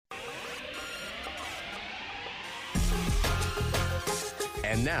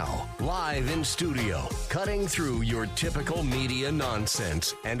And now, live in studio, cutting through your typical media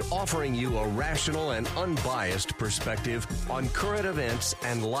nonsense and offering you a rational and unbiased perspective on current events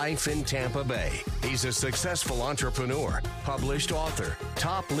and life in Tampa Bay. He's a successful entrepreneur, published author,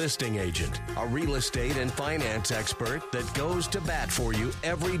 top listing agent, a real estate and finance expert that goes to bat for you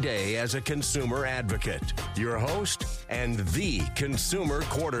every day as a consumer advocate. Your host and the consumer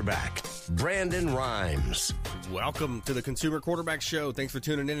quarterback, Brandon Rhymes. Welcome to the Consumer Quarterback Show. Thanks for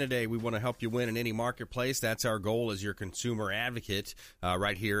tuning in today. We want to help you win in any marketplace. That's our goal as your consumer advocate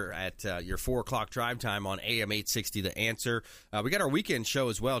right here at your 4 o'clock drive time on AM 860 The Answer. We got our weekend show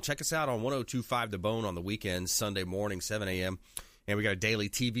as well. Check us out on 102.5 The Bone on the weekends, Sunday morning, 7 a.m. And we got a daily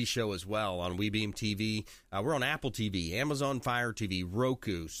TV show as well on WeBeam TV. We're on Apple TV, Amazon Fire TV,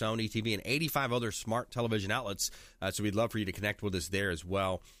 Roku, Sony TV, and 85 other smart television outlets. So we'd love for you to connect with us there as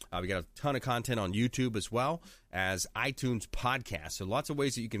well. We got a ton of content on YouTube as well as iTunes podcasts. So lots of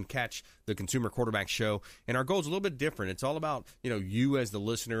ways that you can catch the Consumer Quarterback Show. And our goal is a little bit different. It's all about, you as the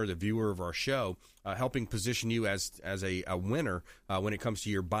listener, the viewer of our show, helping position you as a winner when it comes to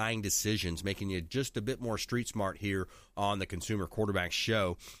your buying decisions, making you just a bit more street smart here on the Consumer Quarterback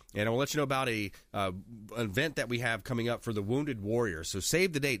Show. And I'll let you know about an event that we have coming up for the Wounded Warriors. So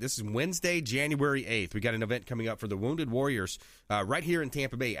save the date. This is Wednesday, January 8th. We got an event coming up for the Wounded Warriors right here in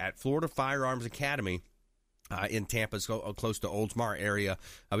Tampa Bay at Florida Firearms Academy. In Tampa, close to Oldsmar area.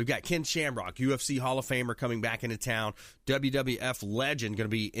 We've got Ken Shamrock, UFC Hall of Famer, coming back into town. WWF legend going to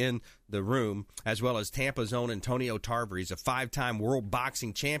be in the room, as well as Tampa's own Antonio Tarver. He's a 5-time world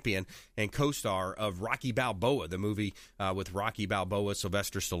boxing champion and co-star of Rocky Balboa, the movie with Rocky Balboa,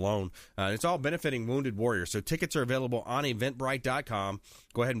 Sylvester Stallone. It's all benefiting Wounded Warriors. So tickets are available on eventbrite.com.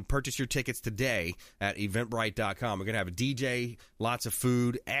 Go ahead and purchase your tickets today at eventbrite.com. We're going to have a DJ, lots of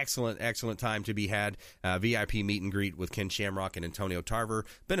food, excellent time to be had. VIP meet and greet with Ken Shamrock and Antonio Tarver,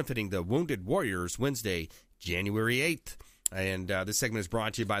 benefiting the Wounded Warriors, Wednesday, January 8th. And this segment is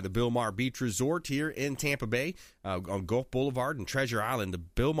brought to you by the Bilmar Beach Resort here in Tampa Bay on Gulf Boulevard and Treasure Island. The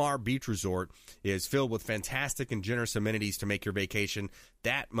Bilmar Beach Resort is filled with fantastic and generous amenities to make your vacation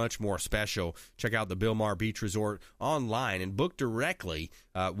that much more special. Check out the Bilmar Beach Resort online and book directly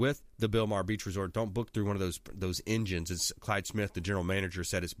with the Bilmar Beach Resort. Don't book through one of those engines. As Clyde Smith, the general manager,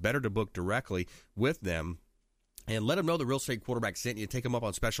 said, it's better to book directly with them. And let them know the Real Estate Quarterback sent you. Take them up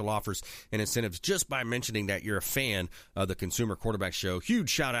on special offers and incentives just by mentioning that you're a fan of the Consumer Quarterback Show. Huge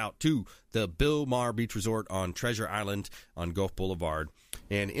shout out to the Bilmar Beach Resort on Treasure Island on Gulf Boulevard.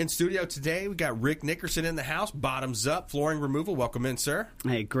 And in studio today, we got Rick Nickerson in the house, Bottoms Up Flooring Removal. Welcome in, sir.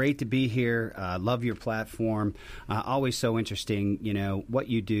 Hey, great to be here. Love your platform. Always so interesting. What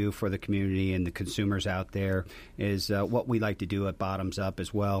you do for the community and the consumers out there is what we like to do at Bottoms Up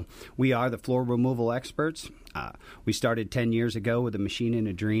as well. We are the floor removal experts. We started 10 years ago with a machine and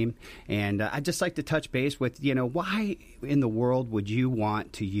a dream. And I'd just like to touch base with, why in the world would you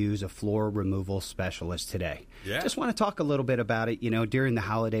want to use a floor removal specialist today? Yeah. Just want to talk a little bit about it, during the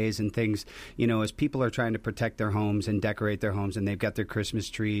holidays and things, as people are trying to protect their homes and decorate their homes, and they've got their Christmas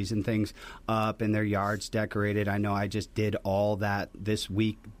trees and things up and their yards decorated. I know I just did all that this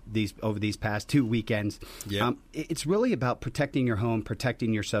week, over these past 2 weekends. Yeah. It's really about protecting your home,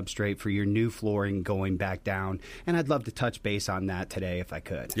 protecting your substrate for your new flooring going back down. And I'd love to touch base on that today if I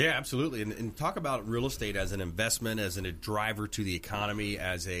could. Yeah, absolutely. And talk about real estate as an investment, as a driver to the economy,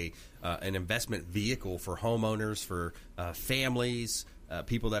 as an investment vehicle for homeowners, for families,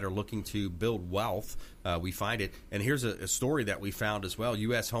 people that are looking to build wealth. We find it. And here's a story that we found as well.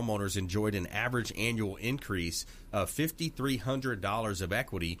 U.S. homeowners enjoyed an average annual increase of $5,300 of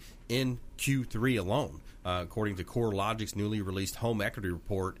equity in Q3 alone, according to CoreLogic's newly released home equity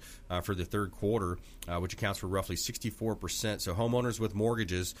report for the third quarter, which accounts for roughly 64%. So homeowners with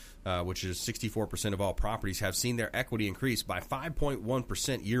mortgages, which is 64% of all properties, have seen their equity increase by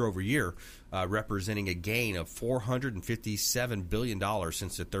 5.1% year over year, representing a gain of $457 billion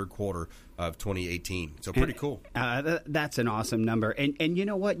since the third quarter of 2018. So pretty cool. That's an awesome number. And you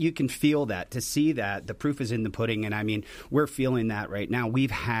know what? You can feel that. To see that, the proof is in the pudding. And I mean, we're feeling that right now.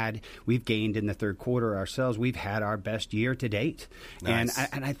 We've gained in the third quarter ourselves. We've had our best year to date. Nice.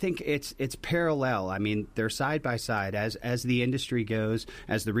 And I think it's parallel. I mean, they're side by side. As the industry goes,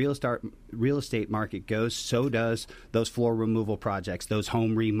 as the real estate market goes, so does those floor removal projects, those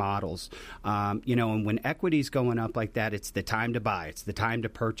home remodels. And when equity's going up like that, it's the time to buy. It's the time to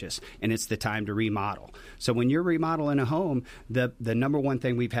purchase. And it's the time to remodel. So when you're remodeling a home, the number one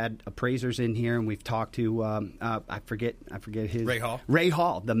thing, we've had appraisers in here, and we've talked to I forget his Ray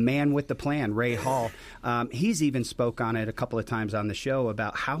Hall, the man with the plan, Ray Hall. He's even spoke on it a couple of times on the show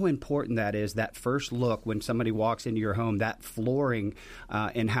about how important that is, that first look when somebody walks into your home, that flooring,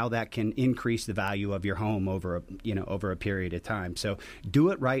 and how that can increase the value of your home over a period of time. So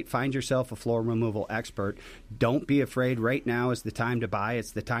do it right. Find yourself a floor removal expert. Don't be afraid. Right now is the time to buy.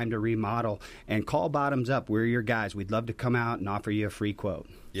 It's the time to remodel. And call Bottoms Up. We're your guys. We'd love to come out and offer you a free quote.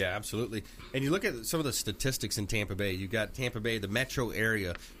 Yeah, absolutely. And you look at some of the statistics in Tampa Bay. You've got Tampa Bay, the metro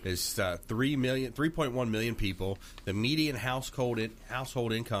area is 3.1 million people. The median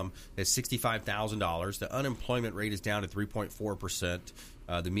household income is $65,000. The unemployment rate is down to 3.4%.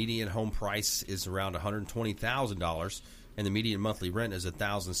 The median home price is around $120,000, and the median monthly rent is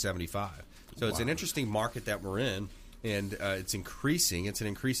 $1,075. So it's an interesting market that we're in. And it's increasing. It's an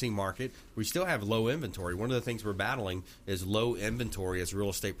increasing market. We still have low inventory. One of the things we're battling is low inventory as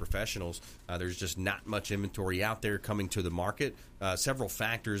real estate professionals. There's just not much inventory out there coming to the market. Several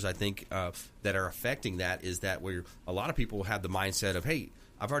factors, I think, that are affecting that is that a lot of people have the mindset of, hey,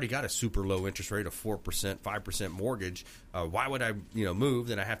 I've already got a super low interest rate of 4%, 5% mortgage. Why would I, move?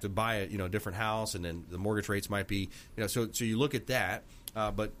 Then I have to buy a different house, and then the mortgage rates might be, so you look at that.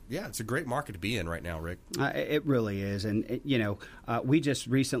 But, yeah, it's a great market to be in right now, Rick. It really is. And, we just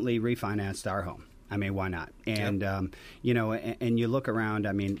recently refinanced our home. I mean, why not? And, and you look around,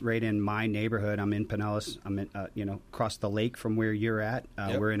 I mean, right in my neighborhood, I'm in Pinellas. I'm in, across the lake from where you're at.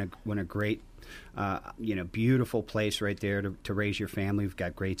 We're in a great beautiful place right there to raise your family. We've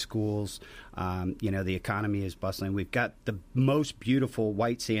got great schools. The economy is bustling. We've got the most beautiful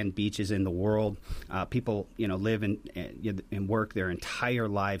white sand beaches in the world. People, live and work their entire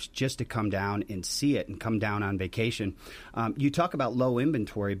lives just to come down and see it and come down on vacation. You talk about low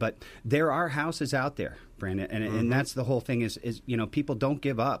inventory, but there are houses out there, Brandon, and that's the whole thing is people don't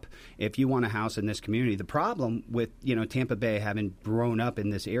give up if you want a house in this community. The problem with, Tampa Bay having grown up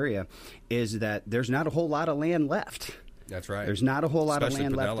in this area is that there's not a whole lot of land left. That's right. There's not a whole lot Especially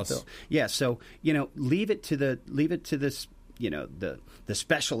of land left to fill. Yeah, so leave it to this the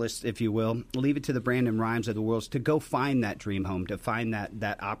specialists, if you will. Leave it to the Brandon Rhymes of the world to go find that dream home, to find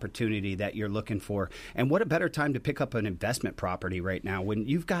that opportunity that you're looking for. And what a better time to pick up an investment property right now when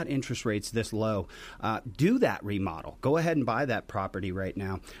you've got interest rates this low. Do that remodel. Go ahead and buy that property right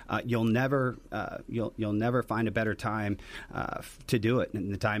now. You'll never find a better time to do it,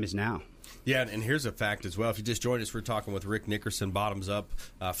 and the time is now. Yeah, and here's a fact as well. If you just joined us, we're talking with Rick Nickerson, Bottoms Up,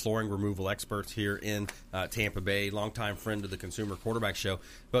 flooring removal experts here in Tampa Bay, longtime friend of the Consumer Quarterback Show.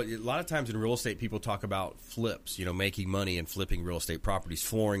 But a lot of times in real estate, people talk about flips, making money and flipping real estate properties.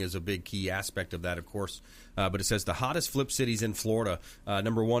 Flooring is a big key aspect of that, of course. But it says the hottest flip cities in Florida.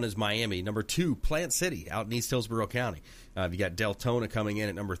 Number 1 is Miami. Number 2, Plant City out in East Hillsborough County. You got Deltona coming in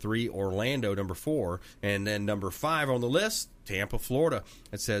at number 3, Orlando number 4, and then number 5 on the list, Tampa, Florida.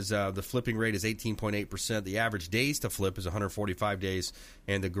 It says the flipping rate is 18.8%. The average days to flip is 145 days,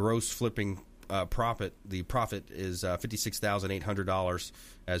 and the gross flipping profit is $56,800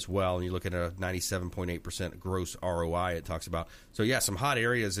 as well. And you look at a 97.8% gross ROI it talks about. So, yeah, some hot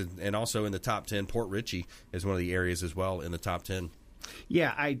areas, and also in the top 10, Port Richey is one of the areas as well in the top 10.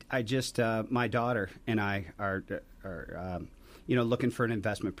 Yeah, I just my daughter and I are looking for an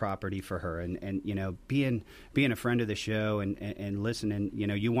investment property for her, and being a friend of the show and listening,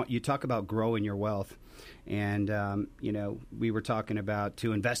 you talk about growing your wealth. And, we were talking about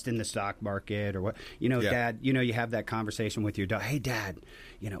to invest in the stock market or what, Dad, you have that conversation with your dad. Hey, Dad,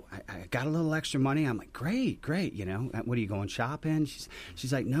 I got a little extra money. I'm like, great. What are you going shopping?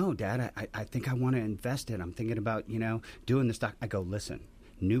 She's like, no, Dad, I think I want to invest it. I'm thinking about, doing the stock. I go, listen,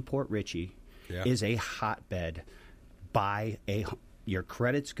 Newport Richey is a hotbed. Your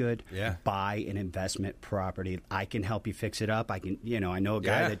credit's good. Yeah. Buy an investment property. I can help you fix it up. I can, I know a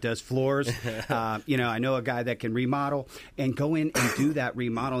guy that does floors. I know a guy that can remodel and go in and do that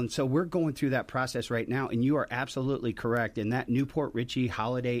remodel. And so we're going through that process right now. And you are absolutely correct. In that Newport Richey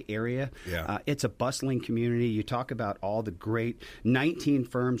Holiday area, it's a bustling community. You talk about all the great 19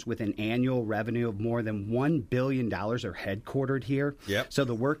 firms with an annual revenue of more than $1 billion are headquartered here. Yep. So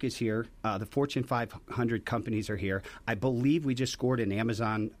the work is here. The Fortune 500 companies are here. I believe we just scored an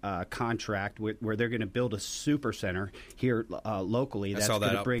Amazon contract where they're going to build a super center here locally. I saw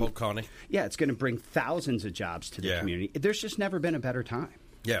that out in Polk County. Yeah, it's going to bring thousands of jobs to the community. There's just never been a better time.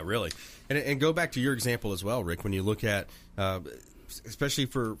 Yeah, really. And go back to your example as well, Rick, when you look at especially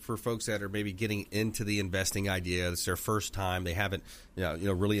for folks that are maybe getting into the investing idea. It's their first time. They haven't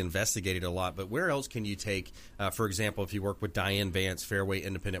really investigated a lot. But where else can you take, for example, if you work with Diane Vance, Fairway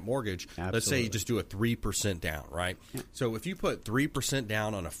Independent Mortgage, let's say you just do a 3% down, right? Yeah. So if you put 3%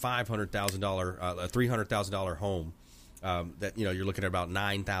 down on a $300,000 home, that you're looking at about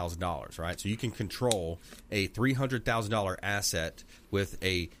 $9,000, right? So you can control a $300,000 asset with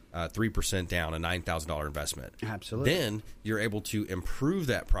a 3% down, a $9,000 investment. Absolutely. Then you're able to improve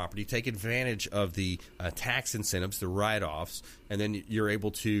that property, take advantage of the tax incentives, the write-offs, and then you're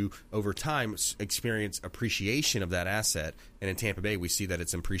able to, over time, experience appreciation of that asset. And in Tampa Bay, we see that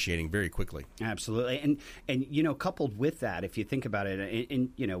it's appreciating very quickly. Absolutely. And coupled with that, if you think about it,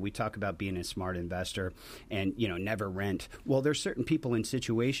 and we talk about being a smart investor and, never rent. Well, there's certain people in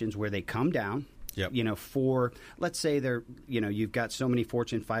situations where they come down. Yep. For, let's say you've got so many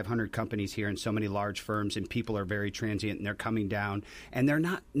Fortune 500 companies here and so many large firms, and people are very transient and they're coming down and they're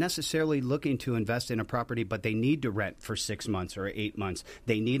not necessarily looking to invest in a property, but they need to rent for 6 months or 8 months.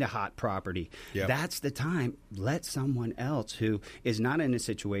 They need a hot property. Yep. That's the time. Let someone else who is not in a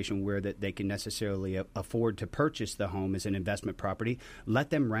situation where that they can necessarily afford to purchase the home as an investment property. Let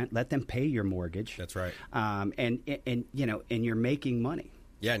them rent. Let them pay your mortgage. That's right. And you're making money.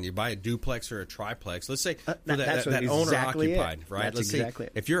 Yeah, and you buy a duplex or a triplex. Let's say for that's that owner-occupied, right? That's Let's exactly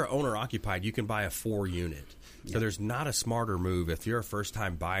say if you're an owner-occupied, you can buy a 4-unit. So Yep. there's not a smarter move. If you're a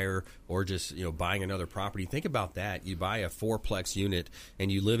first-time buyer or just buying another property, think about that. You buy a 4-plex unit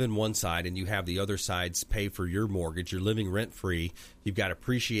and you live in one side and you have the other sides pay for your mortgage. You're living rent-free. You've got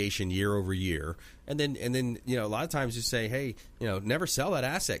appreciation year over year. And then a lot of times you say, hey, never sell that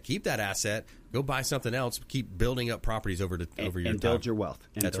asset. Keep that asset. Go buy something else. Keep building up properties over your time. And build your wealth.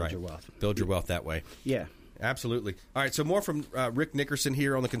 That's right. Build your wealth that way. Yeah. Absolutely. All right, so more from Rick Nickerson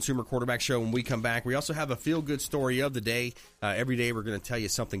here on the Consumer Quarterback Show when we come back. We also have a feel-good story of the day. Every day we're going to tell you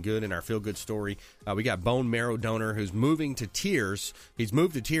something good in our feel-good story. We got bone marrow donor who's moving to tears. He's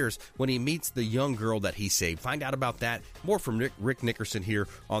moved to tears when he meets the young girl that he saved. Find out about that. More from Rick Nickerson here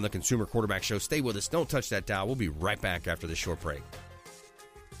on the Consumer Quarterback Show. Stay with us. Don't touch that dial. We'll be right back after this short break.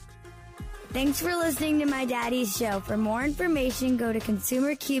 Thanks for listening to My Daddy's Show. For more information, go to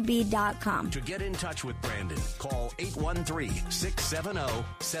ConsumerQB.com. To get in touch with Brandon, call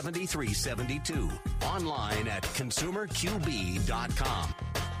 813-670-7372. Online at ConsumerQB.com.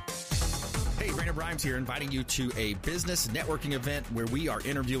 Hey, Brandon Rhymes here, inviting you to a business networking event where we are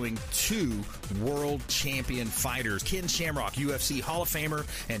interviewing 2 world champion fighters. Ken Shamrock, UFC Hall of Famer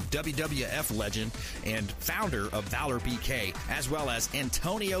and WWF legend and founder of Valor BK, as well as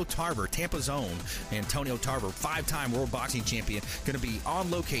Antonio Tarver, Tampa's own Antonio Tarver, 5-time world boxing champion, going to be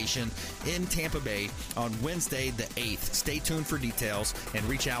on location in Tampa Bay on Wednesday the 8th. Stay tuned for details and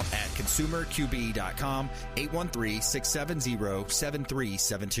reach out at ConsumerQB.com,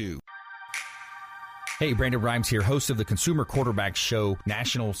 813-670-7372. Hey, Brandon Rhymes here, host of the Consumer Quarterback Show,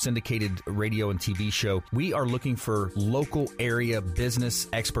 national syndicated radio and TV show. We are looking for local area business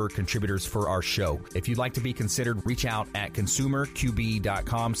expert contributors for our show. If you'd like to be considered, reach out at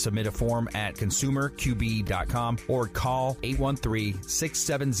ConsumerQB.com, submit a form at ConsumerQB.com, or call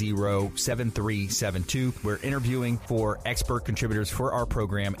 813-670-7372. We're interviewing for expert contributors for our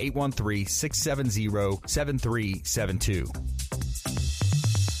program, 813-670-7372.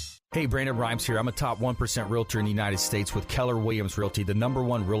 Hey, Brandon Rhymes here. I'm a top 1% realtor in the United States with Keller Williams Realty, the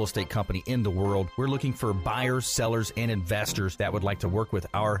 #1 real estate company in the world. We're looking for buyers, sellers, and investors that would like to work with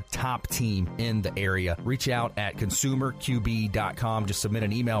our top team in the area. Reach out at ConsumerQB.com. Just submit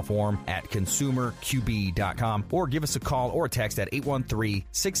an email form at ConsumerQB.com or give us a call or a text at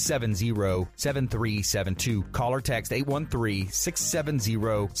 813-670-7372. Call or text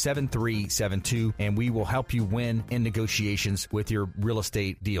 813-670-7372, and we will help you win in negotiations with your real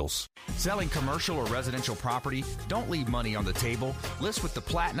estate deals. Selling commercial or residential property? Don't leave money on the table. List with the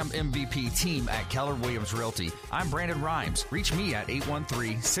Platinum MVP team at Keller Williams Realty. I'm Brandon Rhymes. Reach me at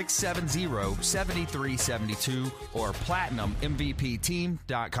 813-670-7372 or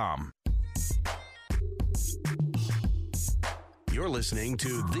PlatinumMVPteam.com. You're listening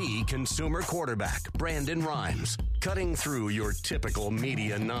to the Consumer Quarterback, Brandon Rhymes, cutting through your typical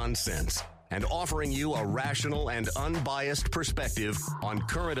media nonsense and offering you a rational and unbiased perspective on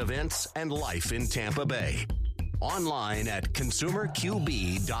current events and life in Tampa Bay. Online at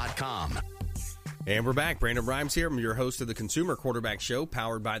ConsumerQB.com. And we're back. Brandon Rhymes here. I'm your host of the Consumer Quarterback Show,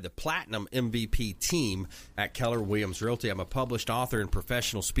 powered by the Platinum MVP team at Keller Williams Realty. I'm a published author and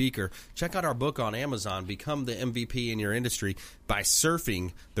professional speaker. Check out our book on Amazon, Become the MVP in Your Industry by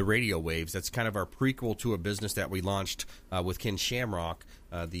Surfing the Radio Waves. That's kind of our prequel to a business that we launched with Ken Shamrock,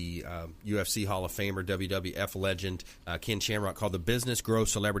 the UFC Hall of Famer, WWF legend, Ken Shamrock, called the Business Grow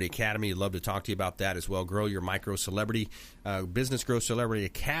Celebrity Academy. I'd love to talk to you about that as well. Grow your micro celebrity. Business Grow Celebrity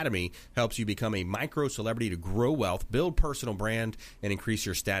Academy helps you become a micro celebrity to grow wealth, build personal brand, and increase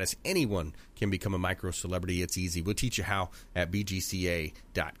your status. Anyone can become a micro celebrity. It's easy. We'll teach you how at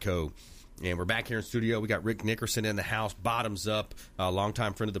bgca.co. And we're back here in studio. We got Rick Nickerson in the house, Bottoms Up, a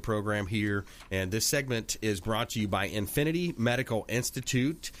longtime friend of the program here. And this segment is brought to you by Infinity Medical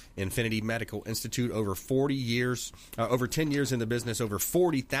Institute. Infinity Medical Institute, over 10 years in the business, over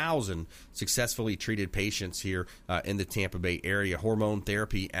 40,000 successfully treated patients here in the Tampa Bay area. Hormone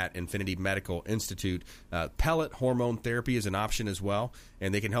therapy at Infinity Medical Institute. Pellet hormone therapy is an option as well.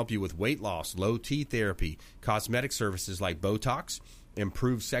 And they can help you with weight loss, low T therapy, cosmetic services like Botox,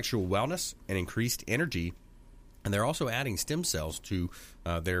 improved sexual wellness, and increased energy. And they're also adding stem cells to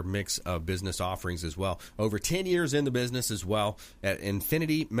their mix of business offerings as well. Over 10 years in the business as well at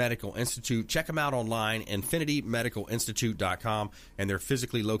Infinity Medical Institute. Check them out online, infinitymedicalinstitute.com. And they're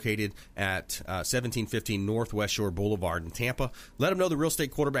physically located at 1715 Northwest Shore Boulevard in Tampa. Let them know the Real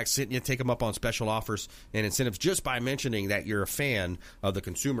Estate Quarterback sent you. Take them up on special offers and incentives just by mentioning that you're a fan of the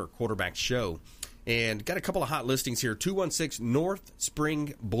Consumer Quarterback Show. And got a couple of hot listings here. 216 North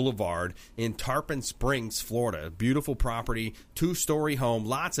Spring Boulevard in Tarpon Springs, Florida. Beautiful property, 2-story home.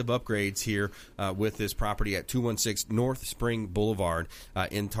 Lots of upgrades here with this property at 216 North Spring Boulevard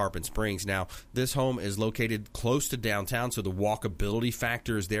in Tarpon Springs. Now, this home is located close to downtown, so the walkability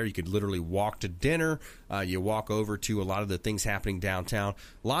factor is there. You could literally walk to dinner. You walk over to a lot of the things happening downtown.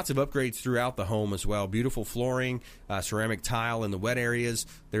 Lots of upgrades throughout the home as well. Beautiful flooring, ceramic tile in the wet areas.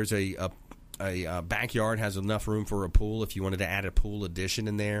 There's a backyard, has enough room for a pool if you wanted to add a pool addition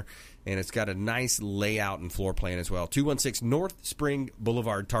in there. And it's got a nice layout and floor plan as well. 216 North Spring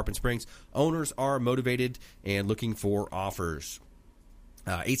Boulevard, Tarpon Springs. Owners are motivated and looking for offers.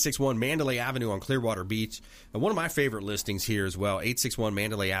 861 Mandalay Avenue on Clearwater Beach. And one of my favorite listings here as well, 861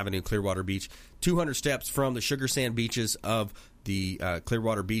 Mandalay Avenue, Clearwater Beach. 200 steps from the sugar sand beaches of the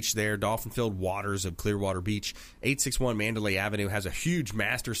Clearwater Beach there, dolphin-filled waters of Clearwater Beach. 861 Mandalay Avenue has a huge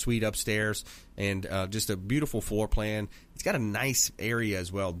master suite upstairs and just a beautiful floor plan. It's got a nice area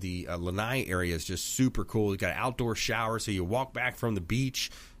as well. The lanai area is just super cool. It's got an outdoor shower, so you walk back from the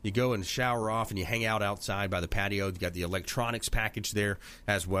beach, you go and shower off, and you hang out outside by the patio. You got the electronics package there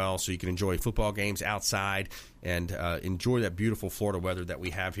as well, so you can enjoy football games outside and enjoy that beautiful Florida weather that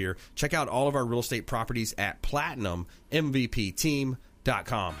we have here. Check out all of our real estate properties at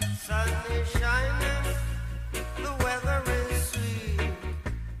PlatinumMVPTeam.com. Sun is shining, the weather is sweet.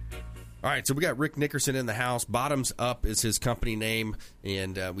 All right, so we got Rick Nickerson in the house. Bottoms Up is his company name,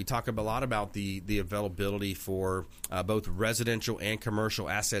 and we talk a lot about the availability for both residential and commercial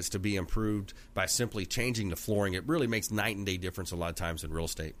assets to be improved by simply changing the flooring. It really makes night and day difference a lot of times in real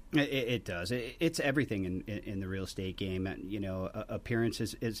estate. It does. It's everything in the real estate game. Appearance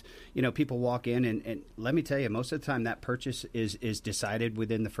is people walk in, and let me tell you, most of the time that purchase is decided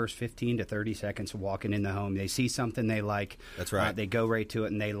within the first 15 to 30 seconds of walking in the home. They see something they like. That's right. They go right to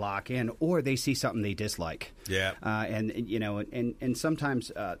it, and they lock in. Or they see something they dislike. Yeah. And sometimes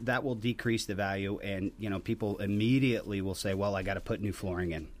that will decrease the value, and people immediately will say, "Well, I got to put new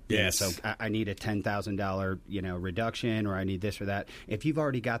flooring in." Yes. So I need a $10,000 reduction, or I need this or that. If you've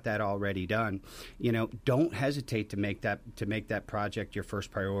already got that already done, don't hesitate to make that project your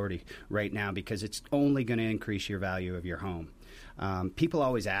first priority right now, because it's only going to increase your value of your home. People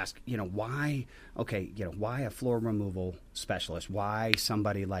always ask, why a floor removal specialist? Why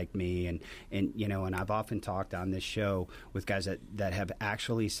somebody like me? And I've often talked on this show with guys that have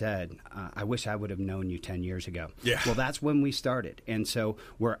actually said, I wish I would have known you 10 years ago. Yeah. Well, that's when we started. And so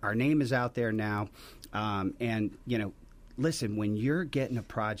our name is out there now. Listen, when you're getting a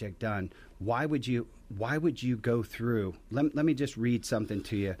project done, why would you go through? Let me just read something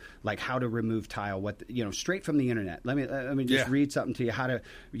to you, like how to remove tile. Straight from the internet. Let me just read something to you.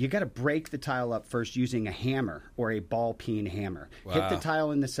 You got to break the tile up first using a hammer or a ball peen hammer. Wow. Hit the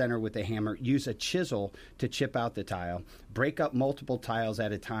tile in the center with a hammer. Use a chisel to chip out the tile. Break up multiple tiles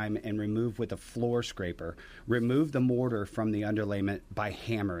at a time and remove with a floor scraper. Remove the mortar from the underlayment by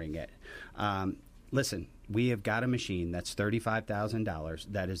hammering it. Listen, we have got a machine that's $35,000.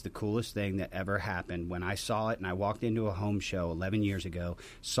 That is the coolest thing that ever happened. When I saw it and I walked into a home show 11 years ago,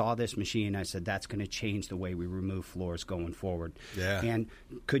 saw this machine, I said, that's going to change the way we remove floors going forward. Yeah. And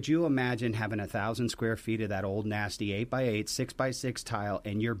could you imagine having 1,000 square feet of that old nasty 8x8, 6x6 tile,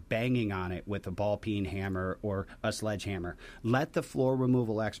 and you're banging on it with a ball peen hammer or a sledgehammer? Let the floor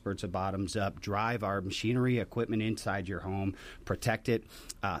removal experts at Bottoms Up drive our machinery equipment inside your home, protect it,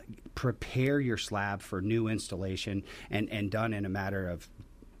 prepare your slab for new installation, and done in a matter of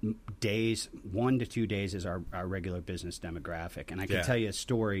days. 1 to 2 days is our regular business demographic. And I can tell you a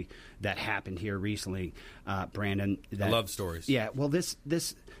story that happened here recently, Brandon. I love stories. Yeah, well, this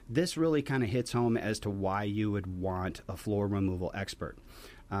really kind of hits home as to why you would want a floor removal expert.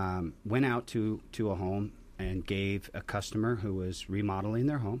 Went out to a home and gave a customer who was remodeling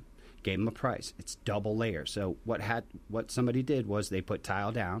their home, Gave them a price. It's double layer. So what somebody did was they put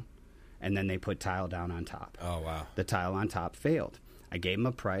tile down, and then they put tile down on top. Oh, wow. The tile on top failed. I gave them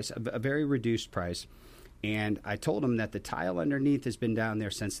a price, a very reduced price, and I told them that the tile underneath has been down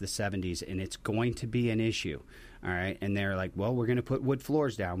there since the 70s, and it's going to be an issue. All right, and they're like, well, we're going to put wood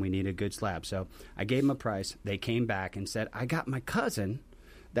floors down. We need a good slab. So I gave them a price. They came back and said, I got my cousin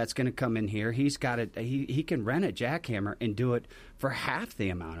that's going to come in here. He's got it. He can rent a jackhammer and do it for half the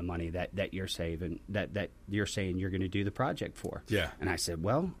amount of money that you're saving, that you're saying you're going to do the project for. Yeah. And I said,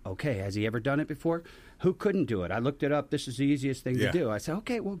 well, okay, has he ever done it before? Who couldn't do it? I looked it up. This is the easiest thing to do. I said,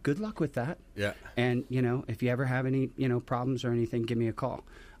 okay, well, good luck with that. Yeah. And, if you ever have any, problems or anything, give me a call.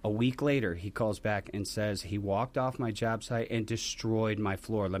 A week later, he calls back and says he walked off my job site and destroyed my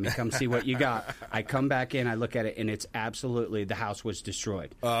floor. Let me come see what you got. I come back in, I look at it, and it's absolutely, the house was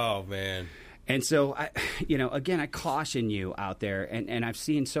destroyed. Oh, man. And so, again, I caution you out there, and I've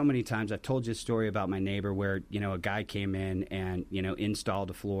seen so many times, I've told you a story about my neighbor where, a guy came in and, installed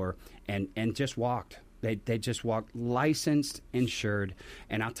a floor and just walked. They just walked, licensed, insured.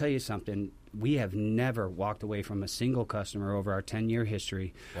 And I'll tell you something, we have never walked away from a single customer over our 10-year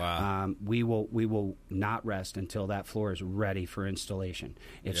history. Wow. We will not rest until that floor is ready for installation.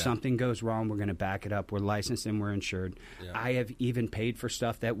 If something goes wrong, we're going to back it up. We're licensed and we're insured. Yeah. I have even paid for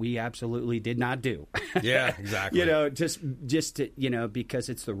stuff that we absolutely did not do. Yeah, exactly. Just to, because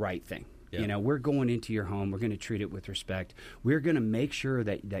it's the right thing. Yeah. We're going into your home. We're going to treat it with respect. We're going to make sure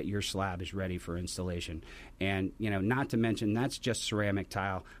that your slab is ready for installation. And, not to mention, that's just ceramic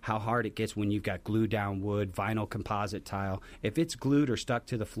tile, how hard it gets when you've got glue down wood, vinyl composite tile. If it's glued or stuck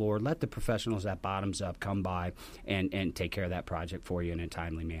to the floor, let the professionals at Bottoms Up come by and take care of that project for you in a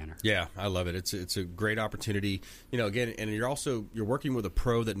timely manner. Yeah, I love it. It's a great opportunity. Again, and you're working with a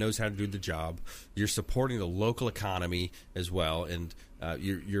pro that knows how to do the job. You're supporting the local economy as well, and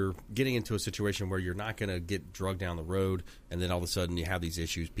you're getting into a situation where you're not going to get drugged down the road, and then all of a sudden you have these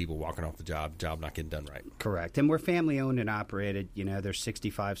issues, people walking off the job not getting done right. Correct. And we're family owned and operated. There's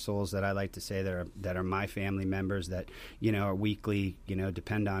 65 souls that I like to say that are my family members that, are weekly,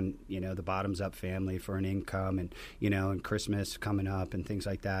 depend on, the Bottoms Up family for an income and Christmas coming up and things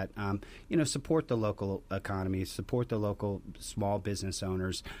like that. Support the local economy, support the local small business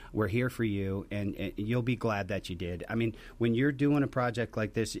owners. We're here for you, and you'll be glad that you did. I mean, when you're doing a project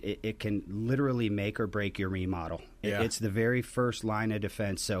like this, it can literally make or break your remodel. Yeah. It's the very first line of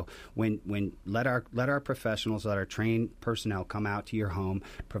defense. So when let our professionals, let our trained personnel come out to your home,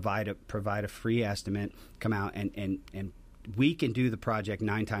 provide a free estimate, come out and we can do the project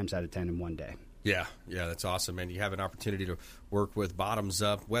 9 times out of 10 in one day. Yeah, that's awesome, man. You have an opportunity to work with Bottoms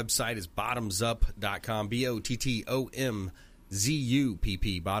Up. Website is bottomsup.com,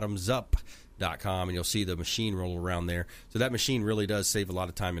 BOTTOMZUPP, bottomsup.com, and you'll see the machine roll around there. So that machine really does save a lot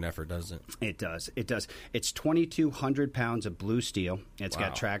of time and effort, doesn't it? It does. It's 2,200 pounds of blue steel. It's Wow.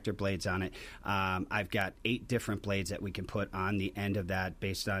 got tractor blades on it. I've got 8 different blades that we can put on the end of that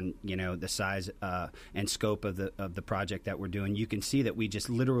based on the size and scope of the project that we're doing. You can see that we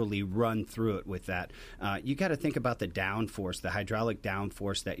just literally run through it with that. You got to think about the downforce, the hydraulic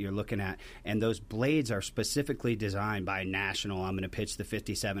downforce that you're looking at, and those blades are specifically designed by National. I'm going to pitch the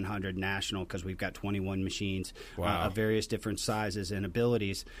 5700 National because we've got 21 machines of various different sizes and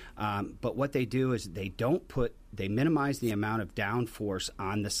abilities. But what they do is they minimize the amount of downforce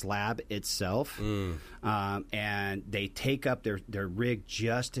on the slab itself, and they take up their rig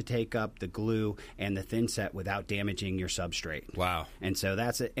just to take up the glue and the thin set without damaging your substrate. Wow. And so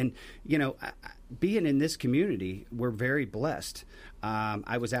that's it. And, being in this community, we're very blessed.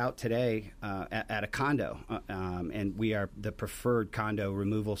 I was out today at a condo, and we are the preferred condo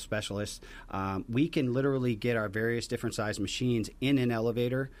removal specialists. We can literally get our various different size machines in an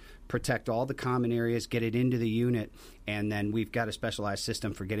elevator, protect all the common areas, get it into the unit, and then we've got a specialized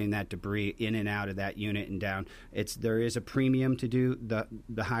system for getting that debris in and out of that unit and down. There is a premium to do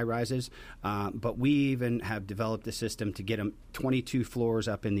the high rises, but we even have developed a system to get them 22 floors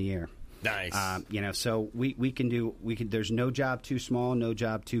up in the air. Nice. So we can there's no job too small, no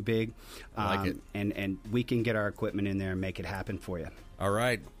job too big. I like it. And we can get our equipment in there and make it happen for you. All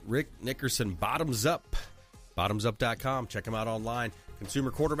right. Rick Nickerson, Bottoms Up. Bottomsup.com. Check them out online. Consumer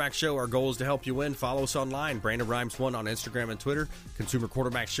Quarterback Show. Our goal is to help you win. Follow us online. Brandon Rhymes 1 on Instagram and Twitter. Consumer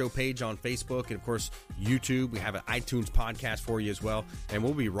Quarterback Show page on Facebook. And, of course, YouTube. We have an iTunes podcast for you as well. And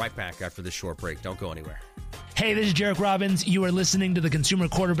we'll be right back after this short break. Don't go anywhere. Hey, this is Jarek Robbins. You are listening to the Consumer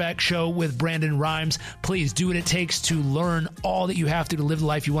Quarterback Show with Brandon Rhymes. Please do what it takes to learn all that you have to live the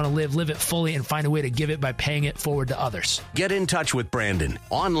life you want to live it fully, and find a way to give it by paying it forward to others. Get in touch with Brandon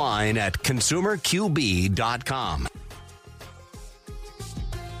online at consumerqb.com.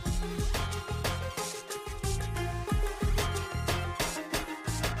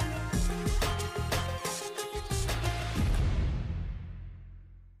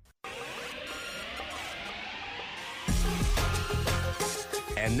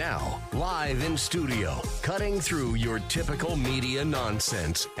 And now, live in studio, cutting through your typical media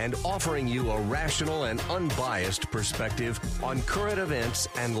nonsense and offering you a rational and unbiased perspective on current events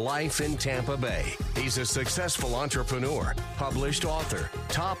and life in Tampa Bay. He's a successful entrepreneur, published author,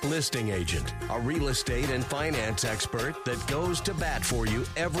 top listing agent, a real estate and finance expert that goes to bat for you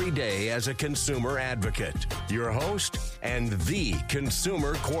every day as a consumer advocate. Your host and the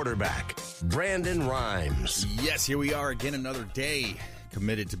consumer quarterback, Brandon Rhymes. Yes, here we are again, another day.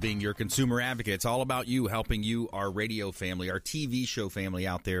 Committed to being your consumer advocate. It's all about you, helping you, our radio family, our TV show family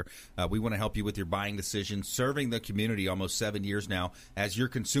out there. We want to help you with your buying decisions, serving the community almost 7 years now as your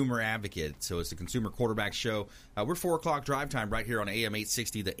consumer advocate. So it's the Consumer Quarterback Show. We're 4 o'clock drive time right here on AM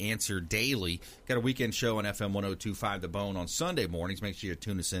 860, The Answer Daily. Got a weekend show on FM 102.5 The Bone on Sunday mornings. Make sure you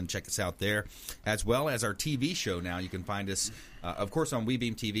tune us in, check us out there, as well as our TV show now. You can find us, of course, on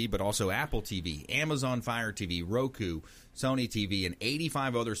WeBeam TV, but also Apple TV, Amazon Fire TV, Roku, Sony TV, and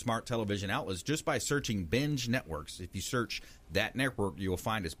 85 other smart television outlets just by searching Binge Networks. If you search that network, you'll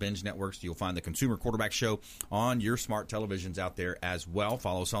find us, Binge Networks. You'll find the Consumer Quarterback Show on your smart televisions out there as well.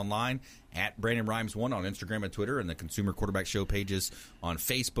 Follow us online at Brandon Rhymes 1 on Instagram and Twitter, and the Consumer Quarterback Show pages on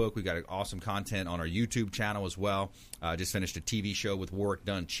Facebook. We've got awesome content on our YouTube channel as well. Just finished a TV show with Warwick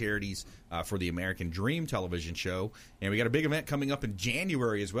Dunn Charities for the American Dream television show. And we got a big event coming up in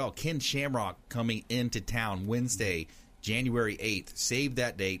January as well. Ken Shamrock coming into town Wednesday, January 8th. Save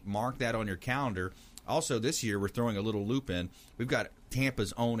that date. Mark that on your calendar. Also, this year, we're throwing a little loop in. We've got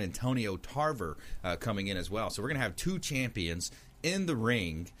Tampa's own Antonio Tarver coming in as well. So we're going to have 2 champions in the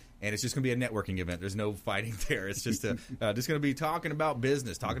ring, and it's just going to be a networking event. There's no fighting there. It's just just going to be talking about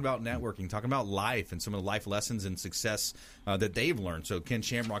business, talking about networking, talking about life and some of the life lessons and success that they've learned. So Ken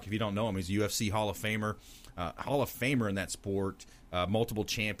Shamrock, if you don't know him, he's a UFC Hall of Famer in that sport. Multiple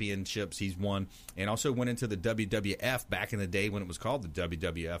championships he's won, and also went into the WWF back in the day when it was called the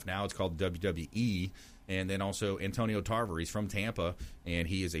WWF. Now it's called WWE. And then also Antonio Tarver, he's from Tampa, and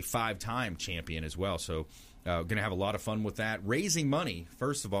he is a 5-time champion as well. So going to have a lot of fun with that. Raising money,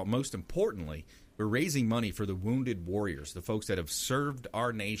 first of all, most importantly, we're raising money for the wounded warriors, the folks that have served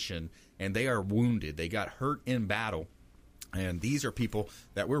our nation, and they are wounded. They got hurt in battle. And these are people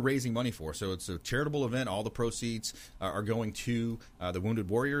that we're raising money for. So it's a charitable event. All the proceeds are going to the Wounded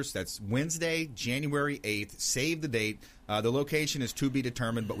Warriors. That's Wednesday, January 8th. Save the date. The location is to be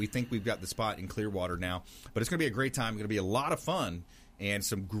determined, but we think we've got the spot in Clearwater now. But it's going to be a great time. It's going to be a lot of fun and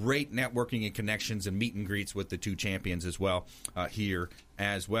some great networking and connections and meet and greets with the 2 champions as well here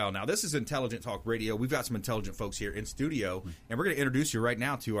as well. Now, this is Intelligent Talk Radio. We've got some intelligent folks here in studio, and we're going to introduce you right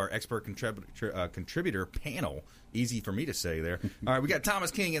now to our expert contributor panel. Easy for me to say there. All right, we got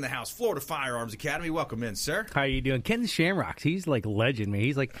Thomas King in the house, Florida Firearms Academy. Welcome in, sir. How you doing? Ken Shamrock, he's like a legend, man.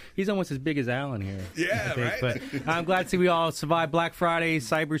 He's almost as big as Alan here. Yeah, right? But I'm glad to see we all survived Black Friday,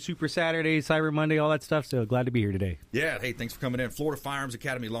 Cyber Super Saturday, Cyber Monday, all that stuff. So glad to be here today. Yeah, hey, thanks for coming in. Florida Firearms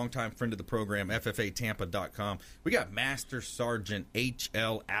Academy, longtime friend of the program, FFAtampa.com. We got Master Sergeant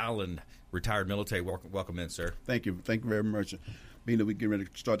H.L. Allen, retired military. Welcome in, sir. Thank you very much. Being that we get ready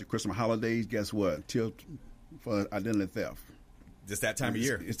to start the Christmas holidays, guess what? Till for identity theft. Just that time of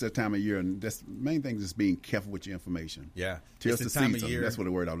year. It's that time of year, and that's the main thing is being careful with your information. Yeah. Tis the time season. of year. That's what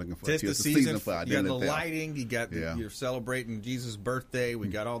the word I'm looking for. Tis the season for you got identity the theft. lighting. You got you're celebrating Jesus' birthday. We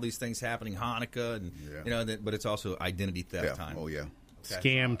got all these things happening, Hanukkah, and but it's also identity theft time. Oh yeah.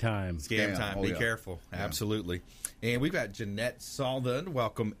 Okay. Scam time. Scam time. Oh, Be yeah. careful. Yeah. Absolutely. And we've got Jeanette Salden.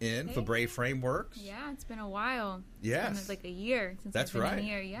 Welcome in for Brave Frameworks. Yeah, it's been a while. Yes. It's been like a year since That's I've been right. in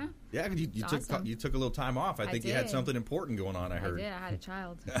here. Yeah. Yeah, you Awesome. you took a little time off. I think you had did. something important going on, I heard. I did. I had a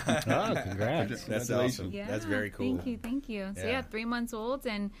child. Oh, congrats. That's awesome. Yeah. That's very cool. Thank you. So Yeah. 3 months old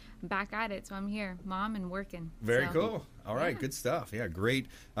and I'm back at it. So I'm here, mom and working. Very So, cool. All right, yeah. good stuff. Yeah, great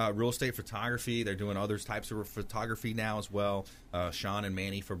real estate photography. They're doing other types of photography now as well. Sean and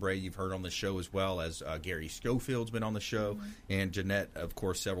Manny Fabre, you've heard on the show as well as Gary Schofield's been on the show, and Jeanette, of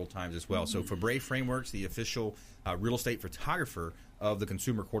course, several times as well. So Fabre Frameworks, the official real estate photographer of the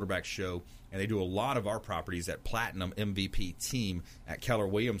Consumer Quarterback Show, and they do a lot of our properties at Platinum MVP Team at Keller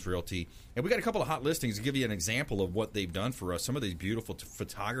Williams Realty. And we got a couple of hot listings to give you an example of what they've done for us. Some of the beautiful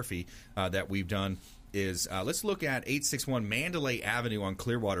photography that we've done is let's look at 861 Mandalay Avenue on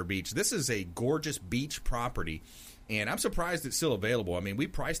Clearwater Beach. This is a gorgeous beach property, and I'm surprised it's still available. I mean, we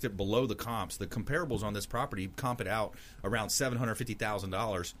priced it below the comps. The comparables on this property comp it out around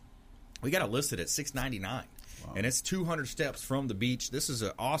 $750,000. We got it listed at $699,000, and it's 200 steps from the beach. This is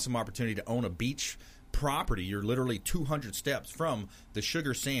an awesome opportunity to own a beach property. You're literally 200 steps from the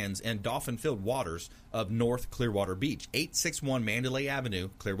sugar sands and dolphin-filled waters of North Clearwater Beach. 861 Mandalay Avenue,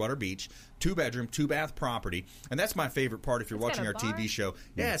 Clearwater Beach. 2-bedroom, 2-bath property. And that's my favorite part if you're watching our TV show.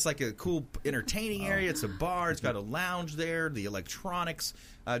 Yeah, it's like a cool entertaining area. It's a bar. It's got a lounge there, the electronics.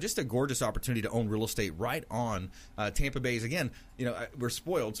 Just a gorgeous opportunity to own real estate right on Tampa Bay's. Again, we're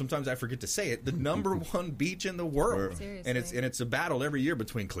spoiled. Sometimes I forget to say it. The number one beach in the world. Seriously. And it's a battle every year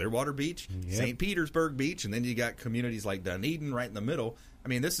between Clearwater Beach, St. Petersburg Beach, and then you got communities like Dunedin right in the middle. I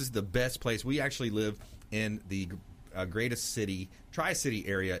mean, this is the best place. We actually live in the greatest city, Tri-City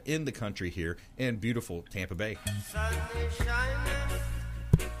area in the country here in beautiful Tampa Bay.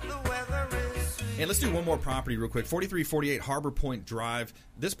 And let's do one more property real quick. 4348 Harbor Point Drive.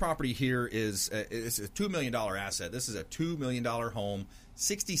 This property here is a $2 million asset. This is a $2 million home,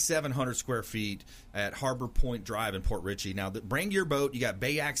 6,700 square feet at Harbor Point Drive in Port Richey. Now, bring your boat. You got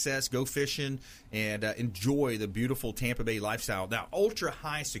bay access. Go fishing and enjoy the beautiful Tampa Bay lifestyle. Now,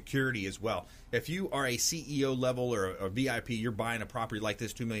 ultra-high security as well. If you are a CEO level or a VIP, you're buying a property like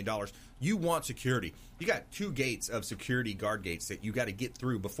this, $2 million, you want security. You got 2 gates of security guard gates that you got to get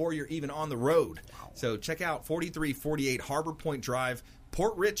through before you're even on the road. Wow. So check out 4348 Harbor Point Drive,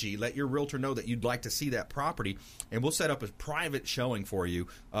 Port Richey. Let your realtor know that you'd like to see that property, and we'll set up a private showing for you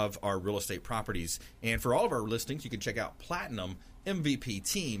of our real estate properties. And for all of our listings, you can check out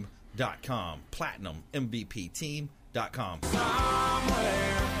PlatinumMVPTeam.com. PlatinumMVPTeam.com.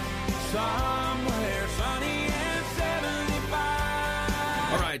 Somewhere sunny and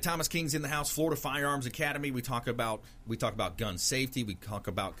 75. All right, Thomas King's in the house. Florida Firearms Academy. We talk about gun safety. We talk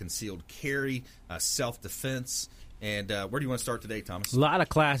about concealed carry, self-defense. And where do you want to start today, Thomas? A lot of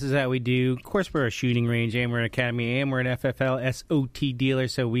classes that we do. Of course, we're a shooting range, and we're an academy, and we're an FFL SOT dealer,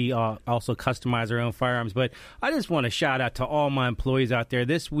 so we also customize our own firearms. But I just want to shout out to all my employees out there.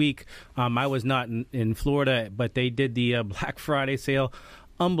 This week, I was not in Florida, but they did the Black Friday sale.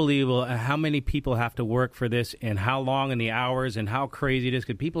 Unbelievable how many people have to work for this and how long and the hours and how crazy it is.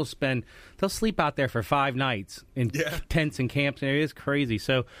 Because people they'll sleep out there for 5 nights in tents and camps, and it is crazy.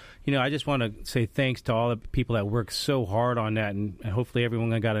 So, I just want to say thanks to all the people that work so hard on that, and hopefully everyone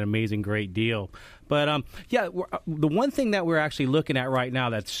got an amazing, great deal. But, the one thing that we're actually looking at right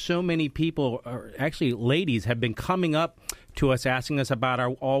now that so many people, actually ladies, have been coming up to us asking us about our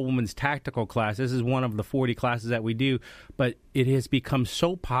all-women's tactical class. This is one of the 40 classes that we do, but it has become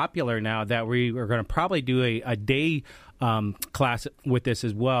so popular now that we are going to probably do a day class with this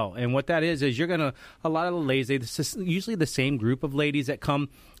as well. And what that is you're going to, a lot of the ladies, it's usually the same group of ladies that come,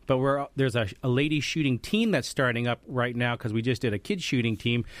 but there's a lady shooting team that's starting up right now because we just did a kids shooting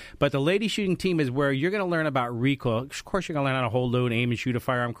team. But the lady shooting team is where you're going to learn about recoil. Of course, you're going to learn how to hold, load, aim, and shoot a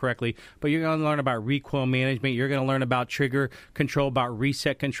firearm correctly. But you're going to learn about recoil management. You're going to learn about trigger control, about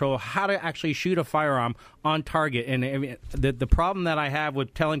reset control, how to actually shoot a firearm on target. And I mean, the problem that I have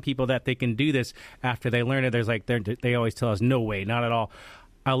with telling people that they can do this after they learn it, they always tell us, no way, not at all.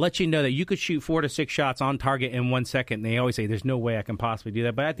 I'll let you know that you could shoot 4 to 6 shots on target in 1 second. And they always say, there's no way I can possibly do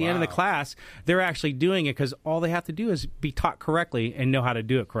that. But at the end of the class, they're actually doing it because all they have to do is be taught correctly and know how to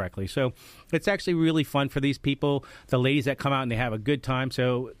do it correctly. So it's actually really fun for these people, the ladies that come out and they have a good time.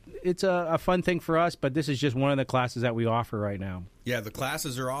 So it's a fun thing for us, but this is just one of the classes that we offer right now. Yeah, the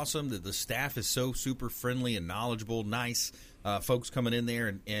classes are awesome. The staff is so super friendly and knowledgeable, nice folks coming in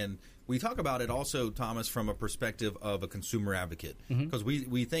there. And we talk about it also, Thomas, from a perspective of a consumer advocate, because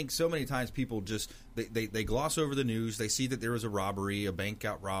we think so many times people just they gloss over the news. They see that there was a robbery, a bank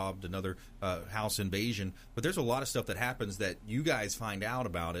got robbed, another house invasion, but there's a lot of stuff that happens that you guys find out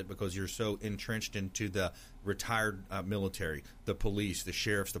about it because you're so entrenched into the retired military, the police, the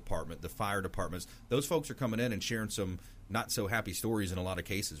sheriff's department, the fire departments. Those folks are coming in and sharing some not so happy stories in a lot of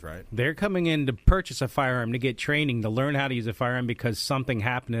cases, right? They're coming in to purchase a firearm, to get training, to learn how to use a firearm because something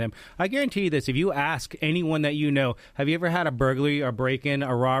happened to them. I guarantee you this, if you ask anyone that you know, have you ever had a burglary, a break-in,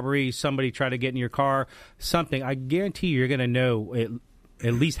 a robbery, somebody try to get in your car, something, I guarantee you're going to know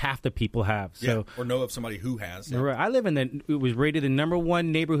at least half the people have. So, or know of somebody who has. Yeah. Right. I live it was rated the #1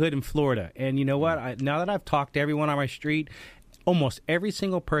 neighborhood in Florida. And you know what? Now that I've talked to everyone on my street, almost every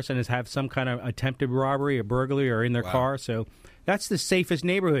single person has had some kind of attempted robbery or burglary or in their car. So that's the safest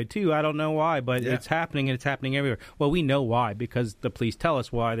neighborhood, too. I don't know why, but it's happening, and it's happening everywhere. Well, we know why because the police tell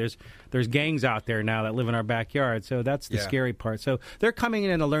us why. There's gangs out there now that live in our backyard, so that's the scary part. So they're coming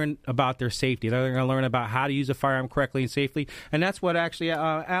in to learn about their safety. They're going to learn about how to use a firearm correctly and safely, and that's what actually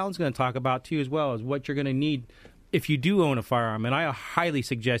Alan's going to talk about, too, as well, is what you're going to need if you do own a firearm, and I highly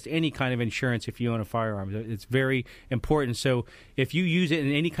suggest any kind of insurance if you own a firearm. It's very important. So if you use it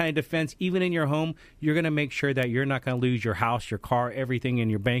in any kind of defense, even in your home, you're going to make sure that you're not going to lose your house, your car, everything in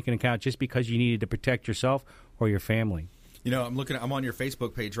your banking account just because you needed to protect yourself or your family. You know, I'm on your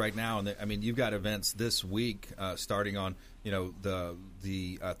Facebook page right now, and I mean, you've got events this week starting on, you know,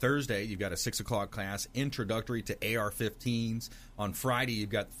 the Thursday. You've got a 6 o'clock class, introductory to AR-15s. On Friday, you've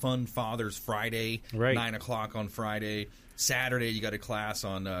got Fun Fathers Friday, 9 o'clock on Friday. Saturday, you got a class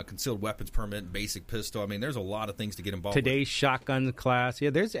on concealed weapons permit, basic pistol. I mean, there's a lot of things to get involved Today's with. shotgun class.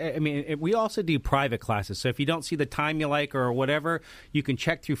 Yeah, we also do private classes. So if you don't see the time you like or whatever, you can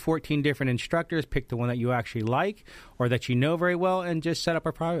check through 14 different instructors, pick the one that you actually like or that you know very well, and just set up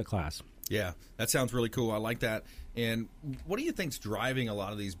a private class. Yeah, that sounds really cool. I like that. And what do you think's driving a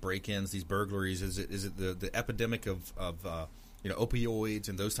lot of these break-ins, these burglaries? Is it the epidemic of opioids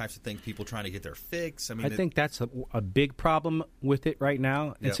and those types of things, people trying to get their fix? I think that's a big problem with it right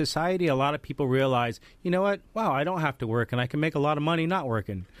now. In society, a lot of people realize, you know what, wow, I don't have to work and I can make a lot of money not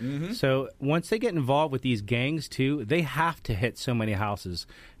working. Mm-hmm. So once they get involved with these gangs, too, they have to hit so many houses.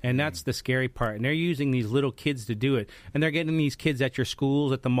 And that's the scary part. And they're using these little kids to do it. And they're getting these kids at your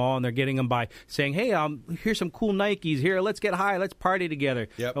schools, at the mall, and they're getting them by saying, hey, here's some cool Nikes. Here, let's get high. Let's party together.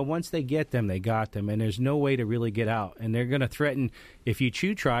 Yep. But once they get them, they got them. And there's no way to really get out. And they're going to threaten, if you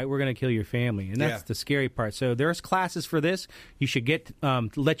try, we're going to kill your family. And that's the scary part. So there's classes for this. You should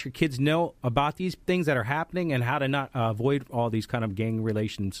let your kids know about these things that are happening and how to not avoid all these kind of gang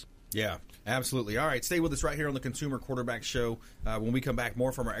relations. Yeah, absolutely. All right, stay with us right here on the Consumer Quarterback Show. When we come back,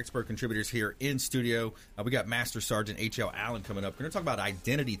 more from our expert contributors here in studio. We got Master Sergeant H.L. Allen coming up. We're going to talk about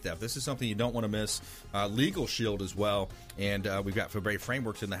identity theft. This is something you don't want to miss. Legal Shield as well. And we've got Fabre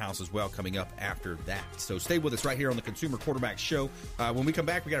Frameworks in the house as well coming up after that. So stay with us right here on the Consumer Quarterback Show. When we come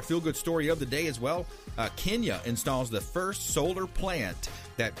back, we got a feel-good story of the day as well. Kenya installs the first solar plant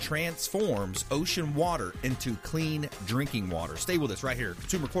that transforms ocean water into clean drinking water. Stay with us right here.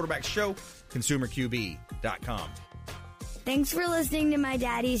 Consumer Quarterback Show, ConsumerQB.com. Thanks for listening to My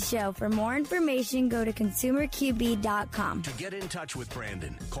Daddy's Show. For more information, go to ConsumerQB.com. To get in touch with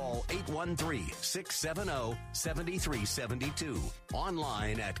Brandon, call 813-670-7372.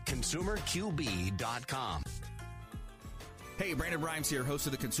 Online at ConsumerQB.com. Hey, Brandon Rhymes here, host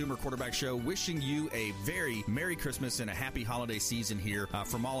of the Consumer Quarterback Show, wishing you a very Merry Christmas and a happy holiday season here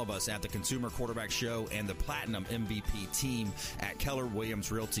from all of us at the Consumer Quarterback Show and the Platinum MVP team at Keller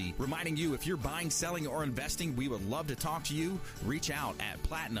Williams Realty. Reminding you, if you're buying, selling, or investing, we would love to talk to you. Reach out at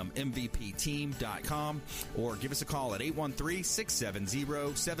PlatinumMVPteam.com or give us a call at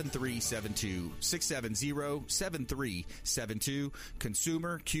 813-670-7372. 670-7372.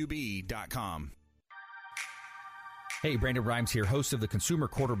 ConsumerQB.com. Hey, Brandon Rhymes here, host of the Consumer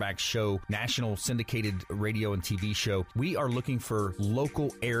Quarterback Show, national syndicated radio and TV show. We are looking for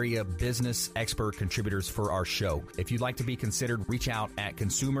local area business expert contributors for our show. If you'd like to be considered, reach out at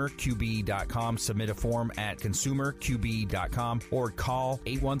ConsumerQB.com, submit a form at ConsumerQB.com, or call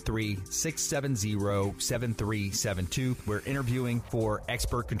 813-670-7372. We're interviewing for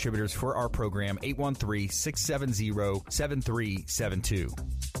expert contributors for our program, 813-670-7372.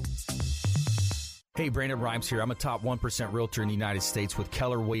 Hey, Brandon Rhymes here. I'm a top 1% realtor in the United States with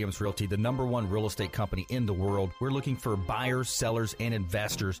Keller Williams Realty, the #1 real estate company in the world. We're looking for buyers, sellers, and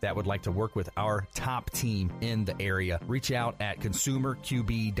investors that would like to work with our top team in the area. Reach out at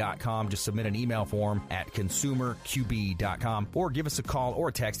ConsumerQB.com. Just submit an email form at ConsumerQB.com or give us a call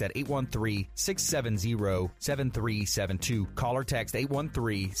or text at 813-670-7372. Call or text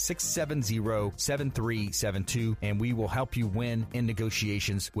 813-670-7372, and we will help you win in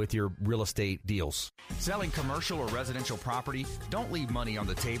negotiations with your real estate deals. Selling commercial or residential property? Don't leave money on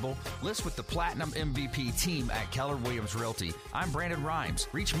the table. List with the Platinum MVP team at Keller Williams Realty. I'm Brandon Rhymes.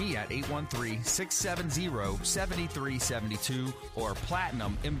 Reach me at 813-670-7372 or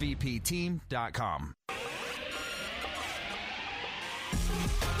PlatinumMVPteam.com.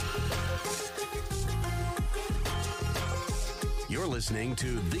 You're listening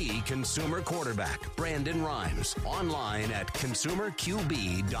to The Consumer Quarterback, Brandon Rhymes, online at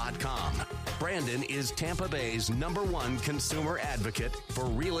ConsumerQB.com. Brandon is Tampa Bay's #1 consumer advocate for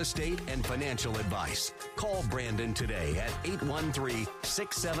real estate and financial advice. Call Brandon today at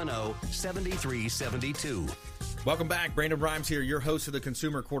 813-670-7372. Welcome back. Brandon Rhymes here, your host of the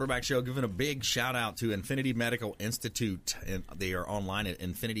Consumer Quarterback Show, giving a big shout out to Infinity Medical Institute. And they are online at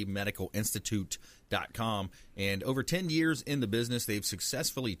InfinityMedicalInstitute.com. And over 10 years in the business, they've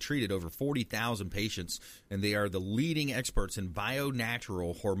successfully treated over 40,000 patients, and they are the leading experts in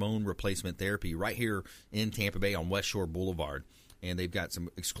bio-natural hormone replacement therapy right here in Tampa Bay on West Shore Boulevard. and they've got some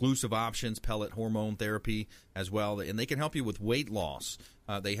exclusive options, pellet hormone therapy as well, and they can help you with weight loss.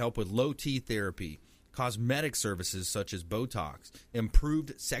 They help with low T therapy, cosmetic services such as Botox,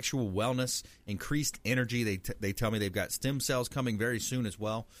 improved sexual wellness, increased energy. They tell me they've got stem cells coming very soon as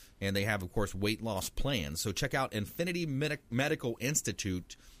well, and they have, of course, weight loss plans. So check out Infinity Medical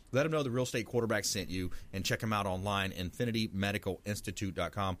Institute. Let them know the Real Estate Quarterback sent you, and check them out online,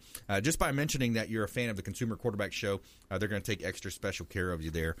 infinitymedicalinstitute.com. Just by mentioning that you're a fan of the Consumer Quarterback Show, they're going to take extra special care of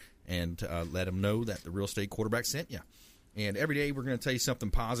you there, and let them know that the Real Estate Quarterback sent you. And every day we're going to tell you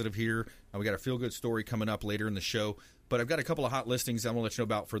something positive here. We got a feel-good story coming up later in the show. But I've got a couple of hot listings I'm going to let you know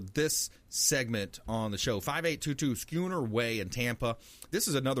about for this segment on the show. 5822 Schooner Way in Tampa. This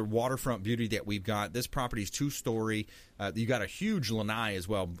is another waterfront beauty that we've got. This property is 2-story. You got a huge lanai as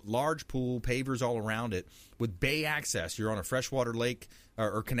well. Large pool, pavers all around it with bay access. You're on a freshwater lake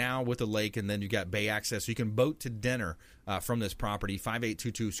or canal with a lake, and then you got bay access. So you can boat to dinner from this property.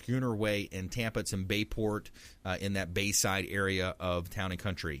 5822 Schooner Way in Tampa. It's in Bayport, in that Bayside area of Town and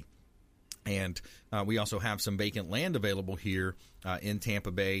Country. And we also have some vacant land available here in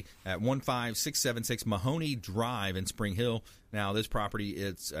Tampa Bay at 15676 Mahoney Drive in Spring Hill. Now, this property,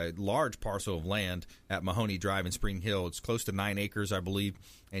 it's a large parcel of land at Mahoney Drive in Spring Hill. It's close to 9 acres, I believe,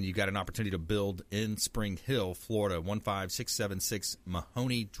 and you got an opportunity to build in Spring Hill, Florida, 15676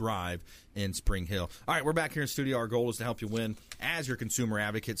 Mahoney Drive in Spring Hill. All right, we're back here in studio. Our goal is to help you win as your consumer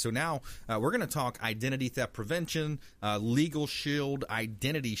advocate. So now we're going to talk identity theft prevention, legal shield,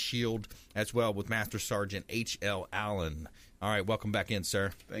 identity shield, as well with Master Sergeant H.L. Allen. All right, welcome back in,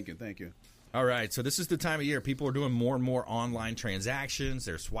 sir. Thank you, thank you. All right, so this is the time of year. People are doing more and more online transactions.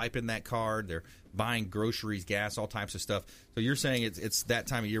 They're swiping that card. They're buying groceries, gas, all types of stuff. So you're saying it's that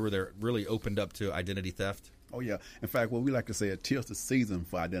time of year where they're really opened up to identity theft? Oh, yeah. In fact, what we like to say, it tilts the season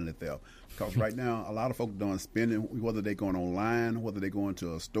for identity theft. Because right now, a lot of folks are doing spending, whether they're going online, whether they're going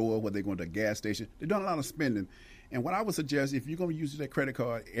to a store, whether they're going to a gas station. They're doing a lot of spending. And what I would suggest, if you're going to use that credit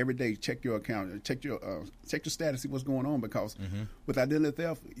card every day, check your account, check your status, see what's going on, because with identity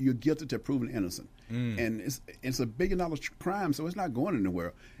theft, you're guilty to proven innocent. And it's a $1 billion crime, so it's not going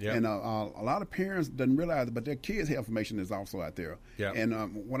anywhere. Yep. And a lot of parents doesn't realize it, but their kids' health information is also out there. Yep.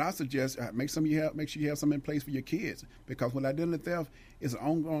 And what I suggest, make sure you have something in place for your kids, because with identity theft, it's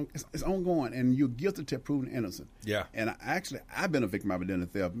ongoing, and you're guilty to proven innocent. Yeah. And I've been a victim of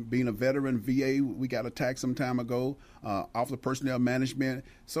identity theft. Being a veteran, VA, we got attacked some time ago, Office of Personnel Management.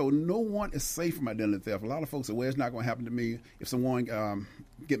 So no one is safe from identity theft. A lot of folks say, well, it's not going to happen to me. If someone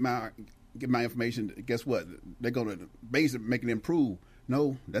get my information, guess what? They're going to basically make it improve.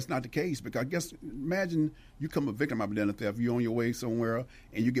 No, that's not the case, because imagine you become a victim of identity theft. You're on your way somewhere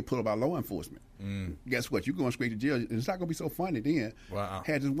and you get pulled up by law enforcement. Guess what? You're going straight to jail. It's not going to be so funny then. Wow.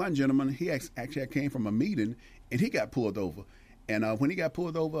 Had this one gentleman, he actually came from a meeting and he got pulled over. And when he got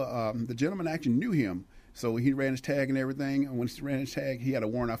pulled over, the gentleman actually knew him. So he ran his tag and everything, and when he ran his tag, he had a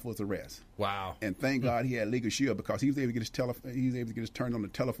warrant out for his arrest. Wow! And thank God he had legal shield, because he was able to get his turned on the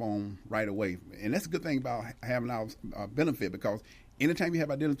telephone right away. And that's a good thing about having our benefit, because anytime you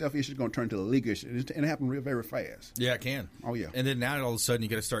have identity theft issues, it's going to turn to a legal issue, and it happens very fast. Yeah, it can. Oh yeah. And then now all of a sudden you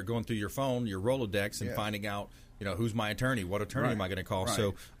got to start going through your phone, your Rolodex, and finding out, who's my attorney? What attorney am I going to call? Right.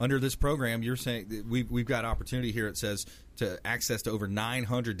 So under this program, you're saying we've got opportunity here. It says to access to over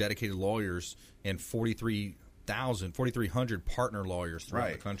 900 dedicated lawyers and 4,300 partner lawyers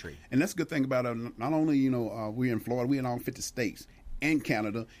throughout the country. And that's a good thing about it. Not only, we're in Florida, we're in all 50 states and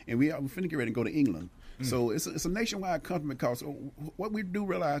Canada, and we're finna get ready to go to England. So it's a nationwide company, because what we do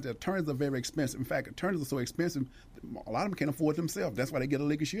realize that attorneys are very expensive. In fact, attorneys are so expensive, a lot of them can't afford themselves. That's why they get a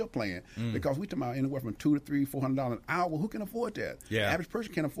legal shield plan, because we talking about anywhere from $200 to $400 an hour. Who can afford that? Yeah. The average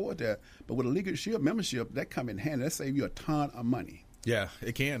person can't afford that. But with a legal shield membership, that come in handy. That save you a ton of money. Yeah,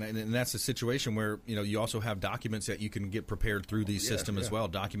 it can, and that's a situation where you also have documents that you can get prepared through these systems as well.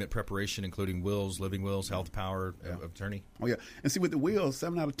 Document preparation, including wills, living wills, health power of attorney. Oh yeah, and see, with the will,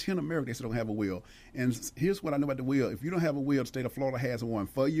 7 out of 10 Americans don't have a will. And here's what I know about the will: if you don't have a will, the state of Florida has one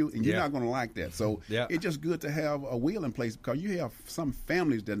for you, and you're not going to like that. So it's just good to have a will in place, because you have some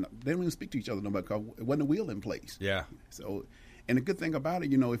families that they don't even speak to each other no more, because it wasn't a will in place. Yeah. So. And the good thing about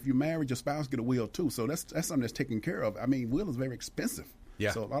it, if you're married, your spouse get a will too. So that's something that's taken care of. I mean, will is very expensive.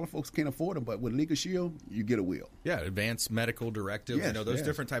 Yeah. So a lot of folks can't afford them, but with Legal Shield, you get a will. Yeah, advanced medical directives. Yes, those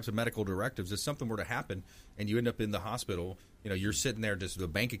different types of medical directives. If something were to happen and you end up in the hospital, you're sitting there just the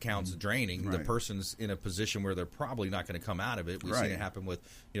bank account's draining. Right. The person's in a position where they're probably not going to come out of it. We've seen it happen with,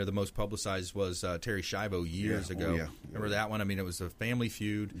 the most publicized was Terry Schiavo years ago. Remember that one? I mean, it was a family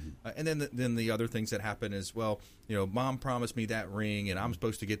feud. And then the other things that happen is, Mom promised me that ring, and I'm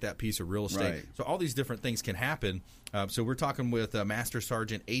supposed to get that piece of real estate. Right. So all these different things can happen. So we're talking with Master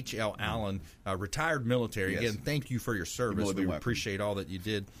Sergeant H.L. Allen, retired military. Yes. Again, thank you for your service. We appreciate all that you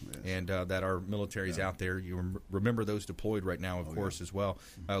did, and that our military's out there. You remember those deployed right now, of course, as well.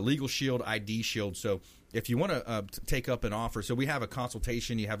 Legal Shield, ID Shield. So if you want to take up an offer, so we have a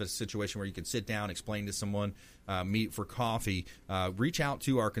consultation. You have a situation where you can sit down, explain to someone, meet for coffee. Reach out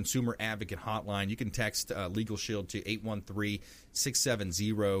to our Consumer Advocate Hotline. You can text Legal Shield to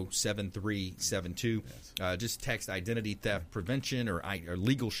 813-670-7372. Just text Identity Theft Prevention or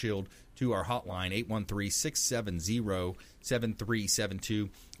Legal Shield to our hotline, 813-670-7372.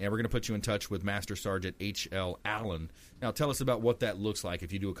 And we're going to put you in touch with Master Sergeant H.L. Allen. Now, tell us about what that looks like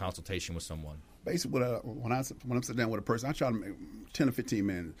if you do a consultation with someone. Basically, when I'm sitting down with a person, I try to make 10 or 15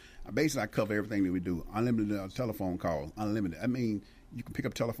 minutes. Basically, I cover everything that we do. Unlimited telephone calls, unlimited. I mean, you can pick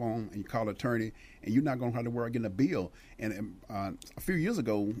up telephone and you call an attorney, and you're not going to have to worry getting a bill. And a few years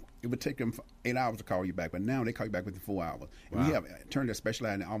ago, it would take them 8 hours to call you back, but now they call you back within 4 hours. And we have attorneys that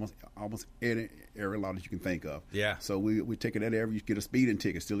specialize in almost any area law that you can think of. Yeah. So we take it at every. You get a speeding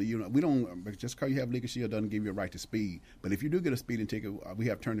ticket. Still, we don't just because you have legal shield doesn't give you a right to speed. But if you do get a speeding ticket, we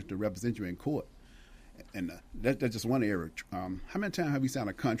have attorneys to represent you in court. And that's just one area. How many times have we signed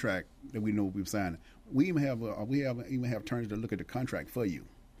a contract that we know we've signed? We even have attorneys that look at the contract for you.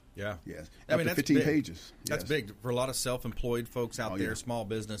 Yeah. Yes. I mean, that's 15 big. pages. That's big for a lot of self-employed folks out there, yeah. small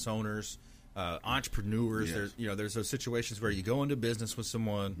business owners, entrepreneurs. Yes. There's those situations where you go into business with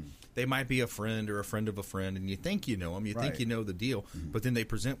someone. They might be a friend or a friend of a friend, and you think you know them, think you know the deal, but then they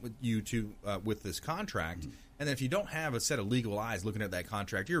present with you with this contract. And if you don't have a set of legal eyes looking at that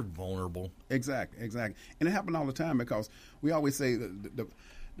contract, you're vulnerable. Exactly. And it happens all the time because we always say the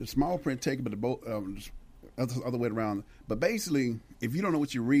small print take it, but the other way around. But basically, if you don't know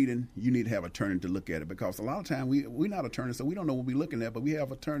what you're reading, you need to have an attorney to look at it because a lot of time we're not attorneys, so we don't know what we're looking at. But we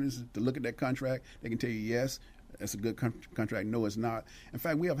have attorneys to look at that contract. They can tell you, yes, it's a good contract. No, it's not. In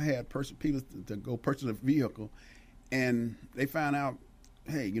fact, we have had people to go purchase a vehicle, and they find out,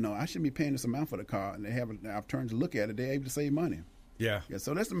 hey, I shouldn't be paying this amount for the car, and they have an attorney to look at it. They're able to save money. Yeah.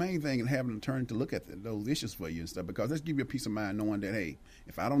 So that's the main thing, in having an attorney to look at those issues for you and stuff, because that's give you a peace of mind knowing that, hey,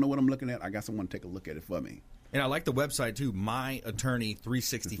 if I don't know what I'm looking at, I got someone to take a look at it for me. And I like the website, too,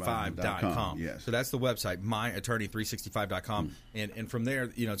 myattorney365.com. Yes. So that's the website, myattorney365.com. And from there,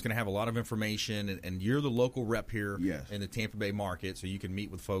 it's going to have a lot of information. And you're the local rep here in the Tampa Bay market, so you can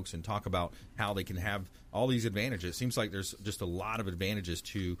meet with folks and talk about how they can have all these advantages. It seems like there's just a lot of advantages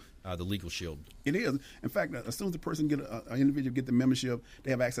to the Legal Shield. It is. In fact, as soon as the person an individual get the membership,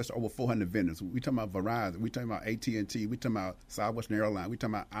 they have access to over 400 vendors. We talking about Verizon. We talking about AT&T. We talking about Southwestern Airlines. We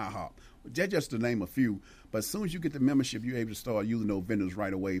talking about IHOP. That's just to name a few. But as soon as you get the membership, you're able to start using those vendors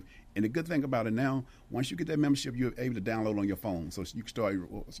right away. And the good thing about it now, once you get that membership, you're able to download on your phone. So you can start.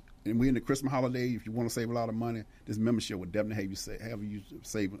 And we're in the Christmas holiday. If you want to save a lot of money, this membership will definitely help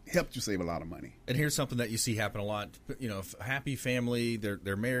you save a lot of money. And here's something that you see happen a lot. Happy family,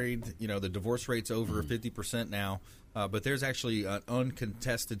 they're married. The divorce rate's over 50% now. But there's actually an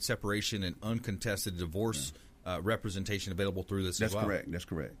uncontested separation and uncontested divorce representation available through this as well. That's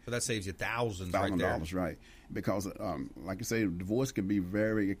correct. So that saves you thousands right there. $1,000, right. Because, like you say, divorce can be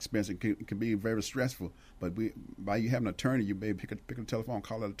very expensive, can be very stressful. But by you having an attorney, you may pick up the telephone,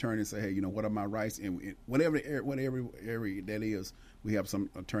 call an attorney and say, hey, what are my rights? And whatever area that is, we have some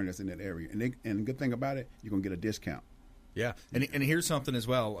attorney that's in that area. And the good thing about it, you're going to get a discount. Yeah, and here's something as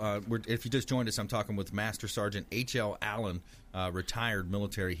well. If you just joined us, I'm talking with Master Sergeant H.L. Allen, retired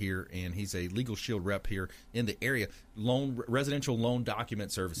military here, and he's a Legal Shield rep here in the area. Residential loan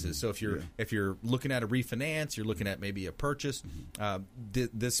document services. So if you're looking at a refinance, you're looking at maybe a purchase,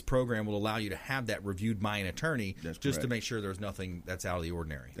 this program will allow you to have that reviewed by an attorney to make sure there's nothing that's out of the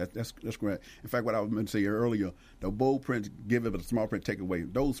ordinary. That's correct. In fact, what I was meant to say earlier, the bold print give it, but the small print take it away.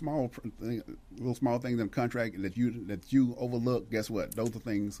 Those little small things in the contract that you overlook, guess what? Those are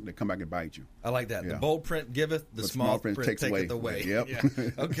things that come back and bite you. I like that. Yeah. The bold print giveth, the small print taketh away. Yep. Yeah.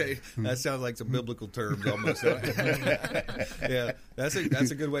 Okay. That sounds like some biblical terms almost. Yeah. That's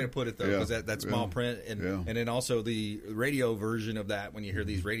a good way to put it, though, because that small print. And then also the radio version of that, when you hear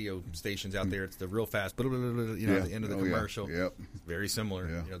these radio stations out there, it's the real fast, at the end of the commercial. Yeah. Yep. It's very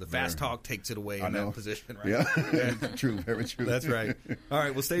similar. Yeah. The fast talk takes it away in that position, right? Yeah. True. Very true. That's right. All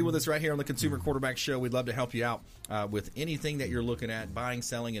right. Well, stay with us right here on the Consumer Quarterback Show. We'd love to help you out with anything that you're looking at, buying,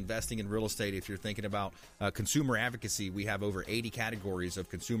 selling, investing in real estate. If you're thinking about consumer advocacy, we have over 80 categories of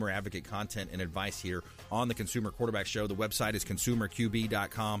consumer advocate content and advice here on the Consumer Quarterback Show. The website is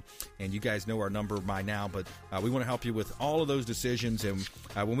consumerqb.com, and you guys know our number by now, but we want to help you with all of those decisions. And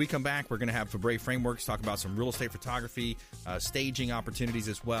when we come back, we're going to have Fabre Frameworks talk about some real estate photography, staging opportunities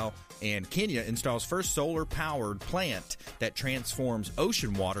as well. And Kenya installs first solar-powered plant that transforms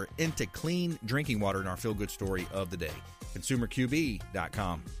ocean water into clean drinking water in our feel-good story of the day.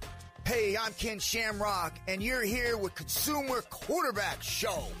 ConsumerQB.com. Hey, I'm Ken Shamrock, and you're here with Consumer Quarterback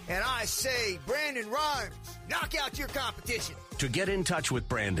Show. And I say, Brandon Rhymes, knock out your competition. To get in touch with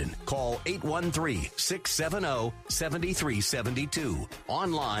Brandon, call 813-670-7372.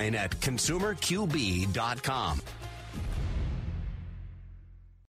 Online at ConsumerQB.com.